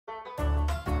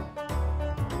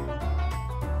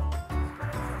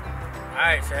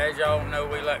Alright, so as y'all know,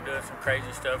 we like doing some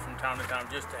crazy stuff from time to time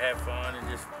just to have fun and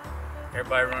just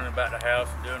everybody running about the house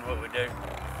and doing what we do.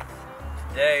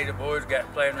 Today, the boys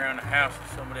got playing around the house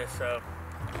with some of this, I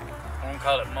won't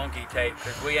call it monkey tape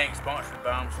because we ain't sponsored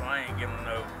by them, so I ain't giving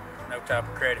them no type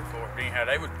of credit for it. But anyhow,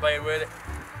 they was playing with it,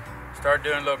 started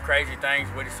doing little crazy things.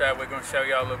 We decided we're going to show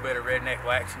y'all a little bit of redneck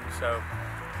waxing, so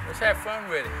let's have fun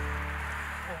with it.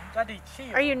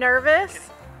 Are you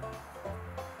nervous?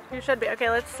 You should be. Okay,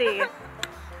 let's see.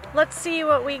 Let's see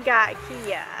what we got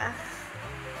here.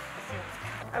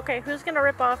 Okay, who's gonna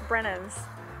rip off Brennan's?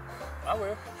 I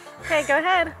will. Okay, go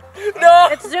ahead. No!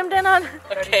 It's zoomed in on.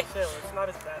 Okay. It's not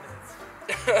as bad as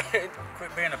it's.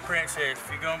 Quit being a princess. If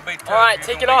you're gonna be tough, Alright,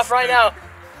 take it off right now.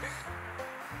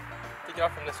 Take it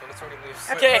off from this one. It's already loose.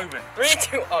 Okay, 3,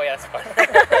 2. Oh, yeah, that's fine.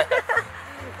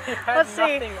 Let's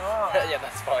see. Yeah,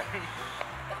 that's fine.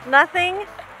 Nothing?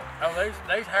 Oh,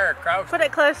 there's hair across. Put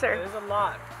it closer. There's a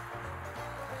lot.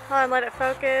 Hold on, let it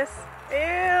focus. Ew,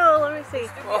 let me see.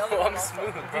 Oh, I'm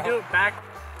smooth. If you do it back.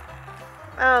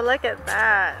 Oh, look at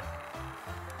that.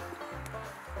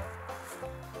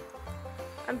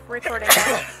 I'm recording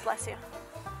that. Bless you.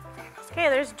 Okay,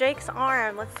 there's Jake's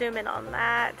arm. Let's zoom in on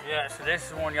that. Yeah, so this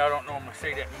is one y'all don't normally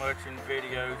see that much in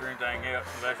videos or anything else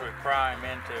unless we pry him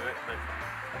into it. But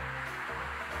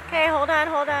Okay, hold on,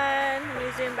 hold on. Let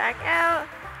me zoom back out.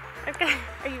 Okay,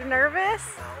 are you nervous?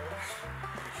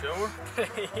 you sure?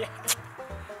 Yeah.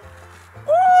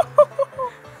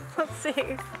 Let's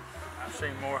see. I've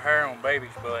seen more hair on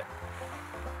baby's butt.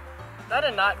 That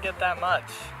did not get that much.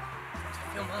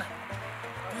 Feel mine.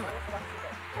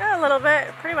 Yeah, a little bit.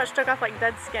 Pretty much took off like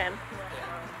dead skin.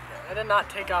 It did not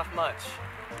take off much.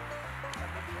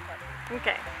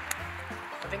 Okay.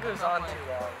 I think it was on too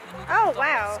long. Oh,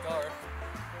 wow.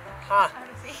 Huh.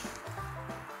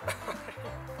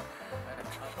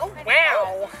 Oh,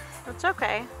 wow. That's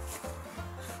okay.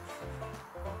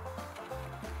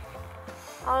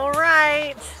 All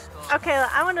right. Okay,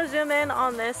 I want to zoom in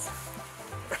on this.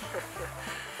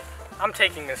 I'm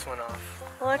taking this one off.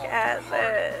 Look at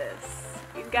this.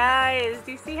 You guys,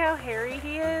 do you see how hairy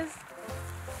he is?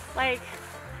 Like,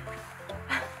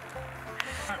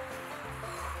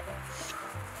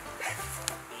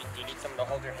 You need someone to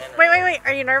hold your hand. wait.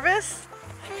 Are you nervous?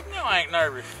 Heck no, I ain't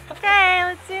nervous. Okay,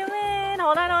 let's zoom in.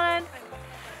 Hold on.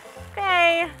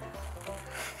 Okay.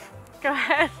 Go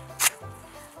ahead.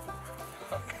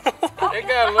 It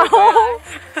got a little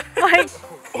bit. Like,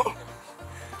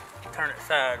 Turn it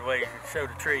sideways and show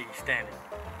the tree standing.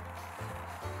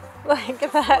 like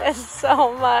that is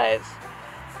so much.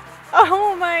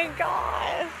 Oh my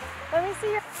gosh. Let me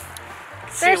see your...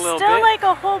 There's still like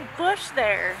a whole bush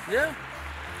there. Yeah.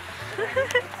 I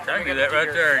can do that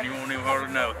right there and you won't even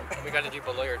hardly know it. We got to do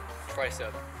below your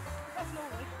tricep.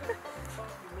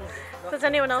 Does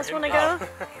anyone else want to go?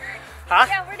 Huh?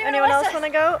 Yeah, we're doing Anyone else want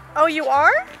to go? Oh, you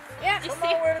are? Yeah. Okay,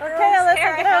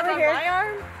 Alyssa, get over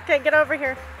here. Okay, get over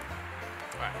here.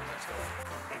 Alright, let's go.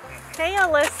 Hey,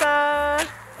 Alyssa.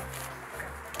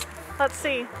 Let's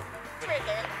see.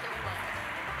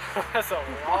 That's a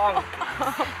long.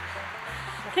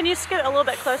 Can you scoot a little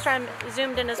bit closer? I'm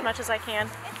zoomed in as much as I can.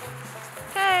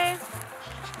 Okay.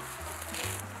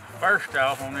 First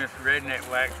off, on this redneck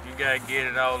wax, you gotta get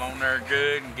it all on there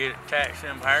good and get it attached to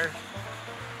them hairs.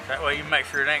 That way you make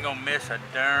sure it ain't gonna miss a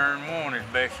darn one as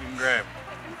best you can grab it.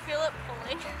 I can feel it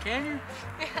pulling. Can you?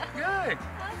 Yeah. Good.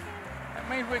 That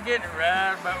means we're getting it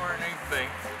right about where it needs to be.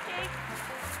 Okay.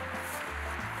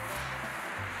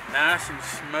 Nice and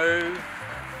smooth.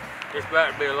 It's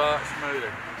about to be a lot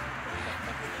smoother.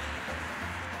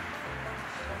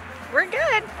 We're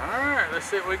good. Alright, let's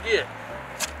see what we get.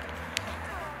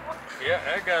 Yeah,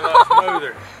 that got a lot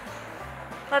smoother.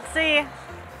 Let's see.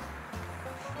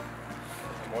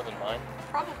 More than mine.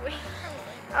 Probably.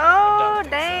 Oh,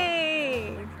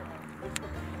 dang.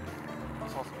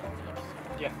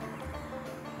 Yeah.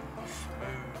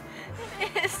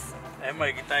 Yes. That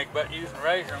make you think about using a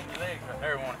razor on your legs right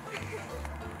there, won't it?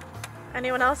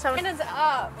 Anyone else have? Brennan's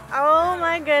up. Oh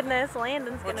my goodness,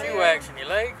 Landon's What gonna. you waxing, your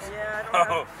legs? Yeah, I don't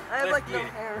Oh, I have let's like no get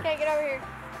it. hair. Okay, get over here.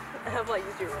 I have like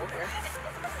 0 hair.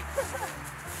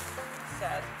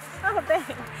 Sad. Oh dang.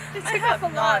 I have a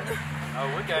lot.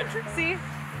 Oh, we got you. See?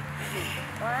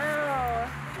 Wow.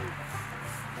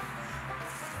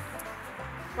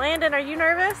 Landon, are you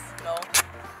nervous? No.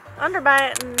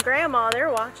 Underbite and Grandma, they're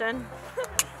watching.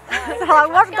 They're like,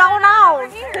 what's going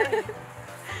on?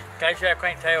 In case y'all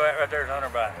can't tell, that right there's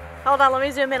underbite. Hold on, let me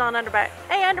zoom in on Underbite.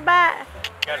 Hey, Underbite.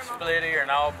 Got a split ear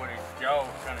and all, but his jaw's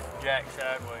kind of jacked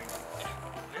sideways.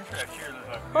 This right here looks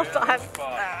like a Hold good on.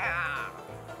 spot.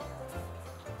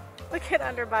 Look at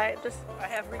Underbite. Just. I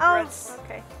have regrets. Oh,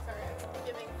 okay.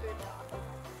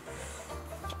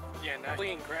 right now.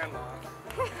 Being grandma.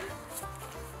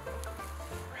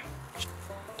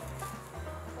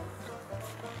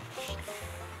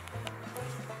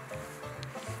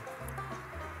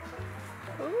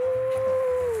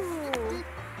 Ooh.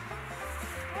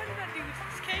 Why did I do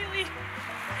this, Kaylee?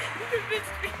 You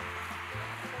convinced me.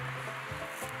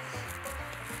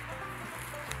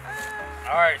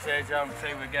 Alright, so as y'all can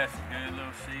see, we got some good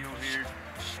little seal here.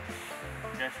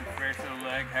 Got some fresh little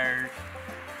leg hairs.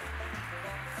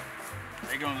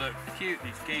 They're gonna look cute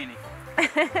and skinny.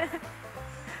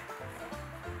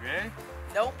 Ready?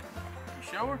 Nope. You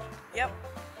sure? Yep.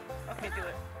 Okay, do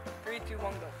it. 3, 2,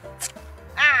 1, go.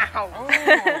 Ow! Oh,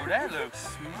 that looks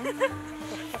smooth.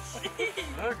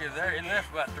 Look at there, it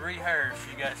left about 3 hairs.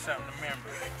 You got something to remember.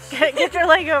 Get your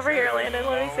leg over here, Landon.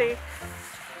 Let me see. A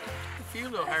few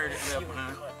little hairs that left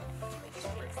behind.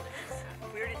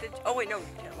 We already did. Oh, wait, no.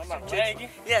 I'm not tagging.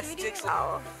 Yes,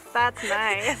 Jigsaw. Oh, that's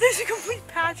nice. There's a complete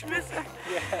patch missing.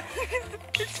 Yeah.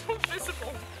 It's so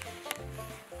visible.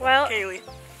 Well, Kaylee.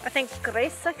 I think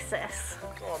great success.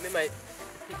 Oh, I made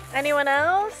Anyone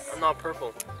else? I'm not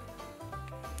purple.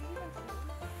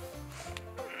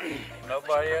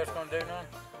 Nobody else gonna do nothing?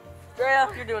 Drea,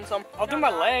 you're doing some. I'll do my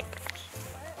leg.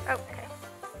 Okay.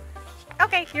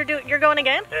 Okay, you're going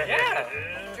again? Yeah.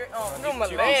 Oh, I'm doing my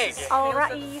leg.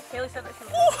 Alrighty. Kaylee said that she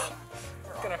was.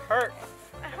 It's gonna hurt.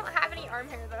 I don't have any arm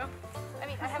hair though. I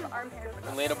mean, I have arm hair, but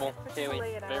Relatable, lay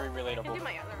Kaylee. it Very I can relatable. do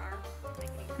my other arm.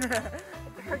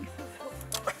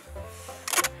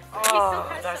 Oh,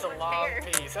 has that's so a much long hair.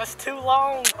 piece. That's too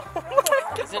long. Is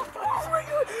it?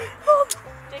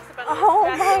 Jake's about to Oh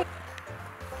lose my.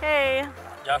 Okay.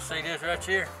 Y'all see this right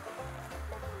here?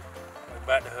 We're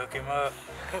about to hook him up.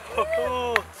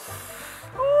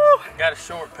 Got a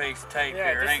short piece of tape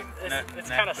here. It ain't nothing it's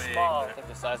that kind of big, small. but- Like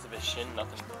the size of his shin,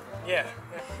 nothing. Yeah.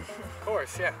 Of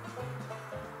course, yeah.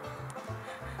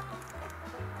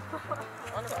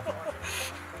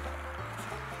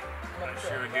 Make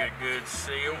sure we get a good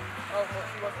seal.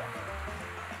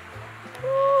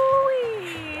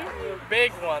 Ooh-wee.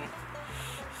 Big one.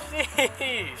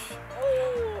 Sheesh.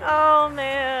 Oh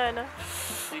man.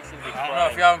 I don't know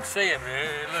if y'all can see it, but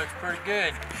it looks pretty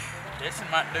good. This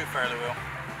one might do fairly well.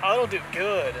 Oh, it'll do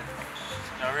good.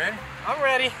 Y'all ready? I'm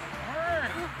ready.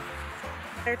 Alright.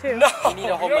 There too. No, You need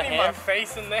to hold you my don't need my hand?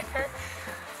 face in there.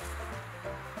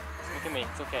 Look at me,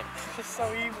 it's okay. It's just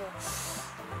so evil.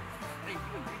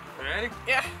 Ready?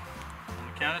 Yeah. On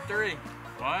the count of 3.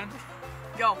 1,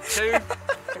 Go. 2.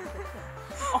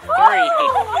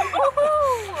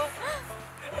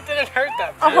 It didn't hurt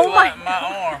that Oh bad. Just my like my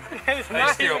arm. It's There's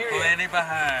not still here. plenty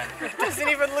behind. It doesn't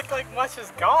even look like much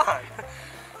is gone.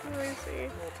 Let me see.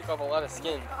 We'll take off a lot of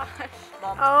skin.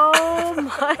 Oh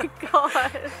my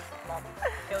god.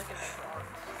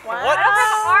 What?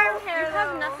 arm hair. You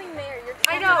have nothing there.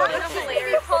 I know.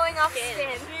 You're pulling off skin.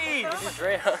 Jeez.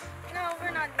 Andrea. No,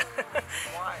 we're not doing it.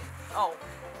 Why? Oh.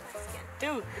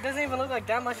 Dude, it doesn't even look like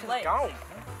that much is gone.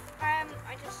 I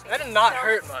just. That did not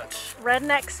hurt much.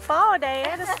 Redneck spa day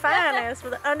at its finest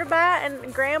with an underbite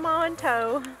and grandma in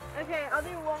tow. Okay, I'll do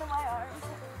one of my arms.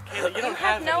 Kayla, you don't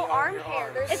have no any on arm your hair.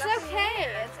 arms. It's okay.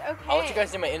 It's okay. I'll let you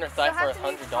guys do my inner thigh You'll for have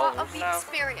to be part of $100. the No.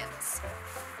 experience.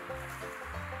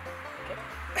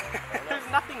 There's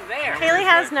nothing there. Kaylee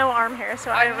has no arm hair,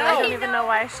 so I I really know. don't even know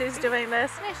why she's doing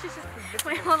this. Yeah, she's just.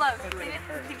 Wait, hold up.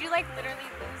 Did you like literally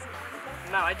lose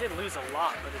none? No, I did lose a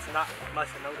lot, but it's not much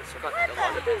to notice. I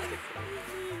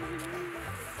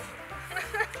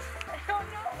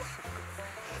don't know.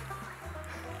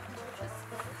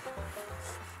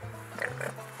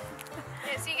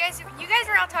 Yeah, so you guys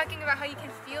were out talking about how you can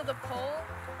feel the pull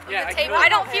of Yeah, the I tape. can I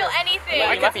feel don't it. feel anything. Yeah,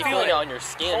 I you can might be feel feeling it. it on your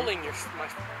skin. Holding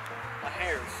my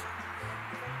hairs.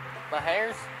 My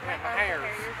hairs? Yeah, my hairs.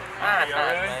 Ah, y'all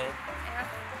fine, ready? man.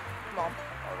 Mom.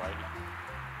 Alrighty.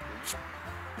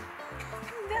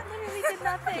 That literally did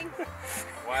nothing.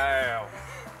 Wow.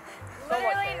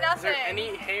 Literally nothing. Is there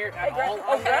any hair at all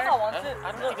Oh, on there? Grandma wants it.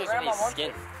 I don't Look, think there's Grandma any wants skin.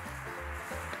 it.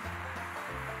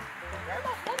 Grandma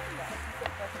wants it.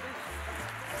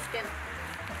 Skin.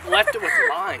 Left it with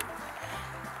mine.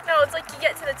 No, it's like you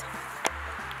get to the top.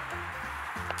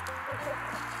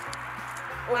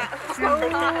 It's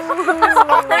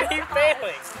already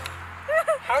failing.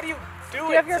 How do you do Do it?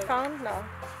 you have your so- phone? No.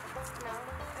 No.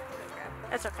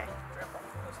 That's okay.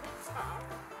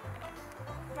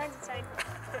 Mine's inside.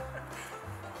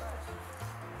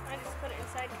 I just put it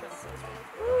inside because it was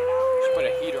You should put a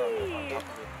heater on top of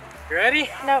it. You ready?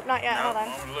 Nope, not yet. No, Hold on.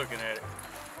 I'm looking at it.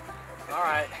 All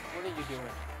right. What are you doing?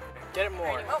 Get it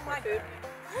more. Oh, my food.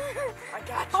 I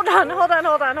got you. Hold on, hold on,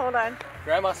 hold on, hold on.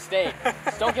 Grandma, stay.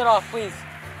 Just don't get off, please.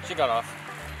 She got off.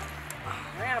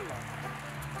 Grandma.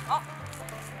 Oh,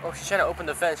 Oh, she's trying to open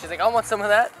the fence. She's like, I want some of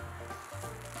that.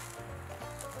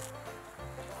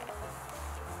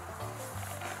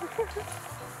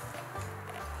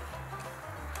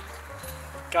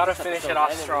 Gotta finish it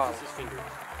off strong.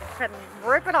 And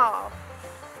rip it off.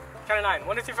 Count of 9.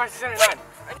 1, 2, 3, 4, 5, 6, 7, 8, 9.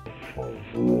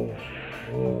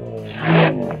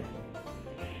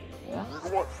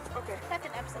 Okay. That's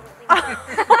an absolutely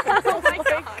Oh my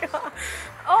god.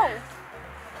 Oh.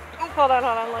 Hold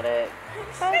on, let it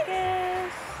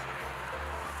focus.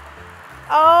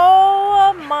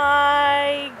 Oh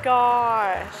my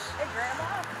gosh. Hey,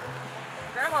 Grandma.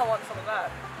 Grandma wants some of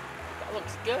that. That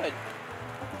looks good.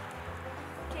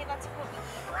 Okay, that's what we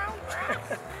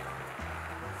eat.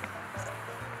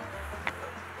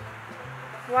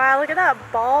 Wow, look at that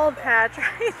bald patch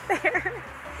right there.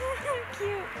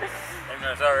 Cute. And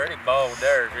it's already bald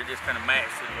there. They just kind of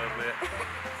matched it a little bit.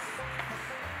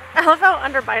 I love how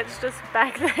Underbite's just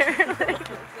back there.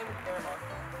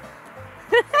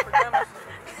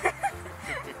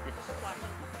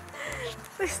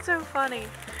 It's so funny.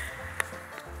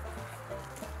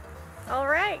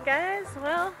 Alright guys,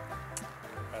 well,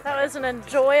 that was an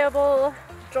enjoyable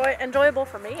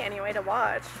for me anyway to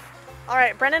watch.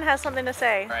 Alright, Brennan has something to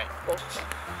say. Alright. If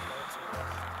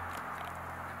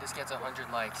this gets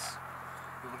 100 likes,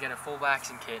 we will get a full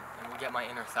waxing kit and we'll get my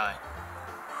inner thigh.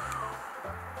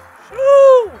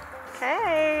 Woo!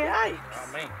 Okay. Nice.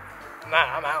 Not me.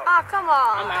 Nah, I'm out. Oh, come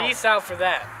on. Peace out for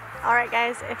that. Alright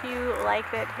guys, if you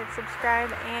liked it, hit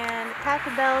subscribe and tap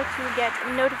the bell to get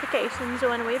notifications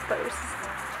when we post.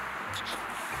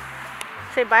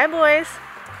 Say bye boys.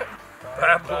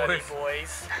 Bye, Buddy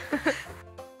boys. boys.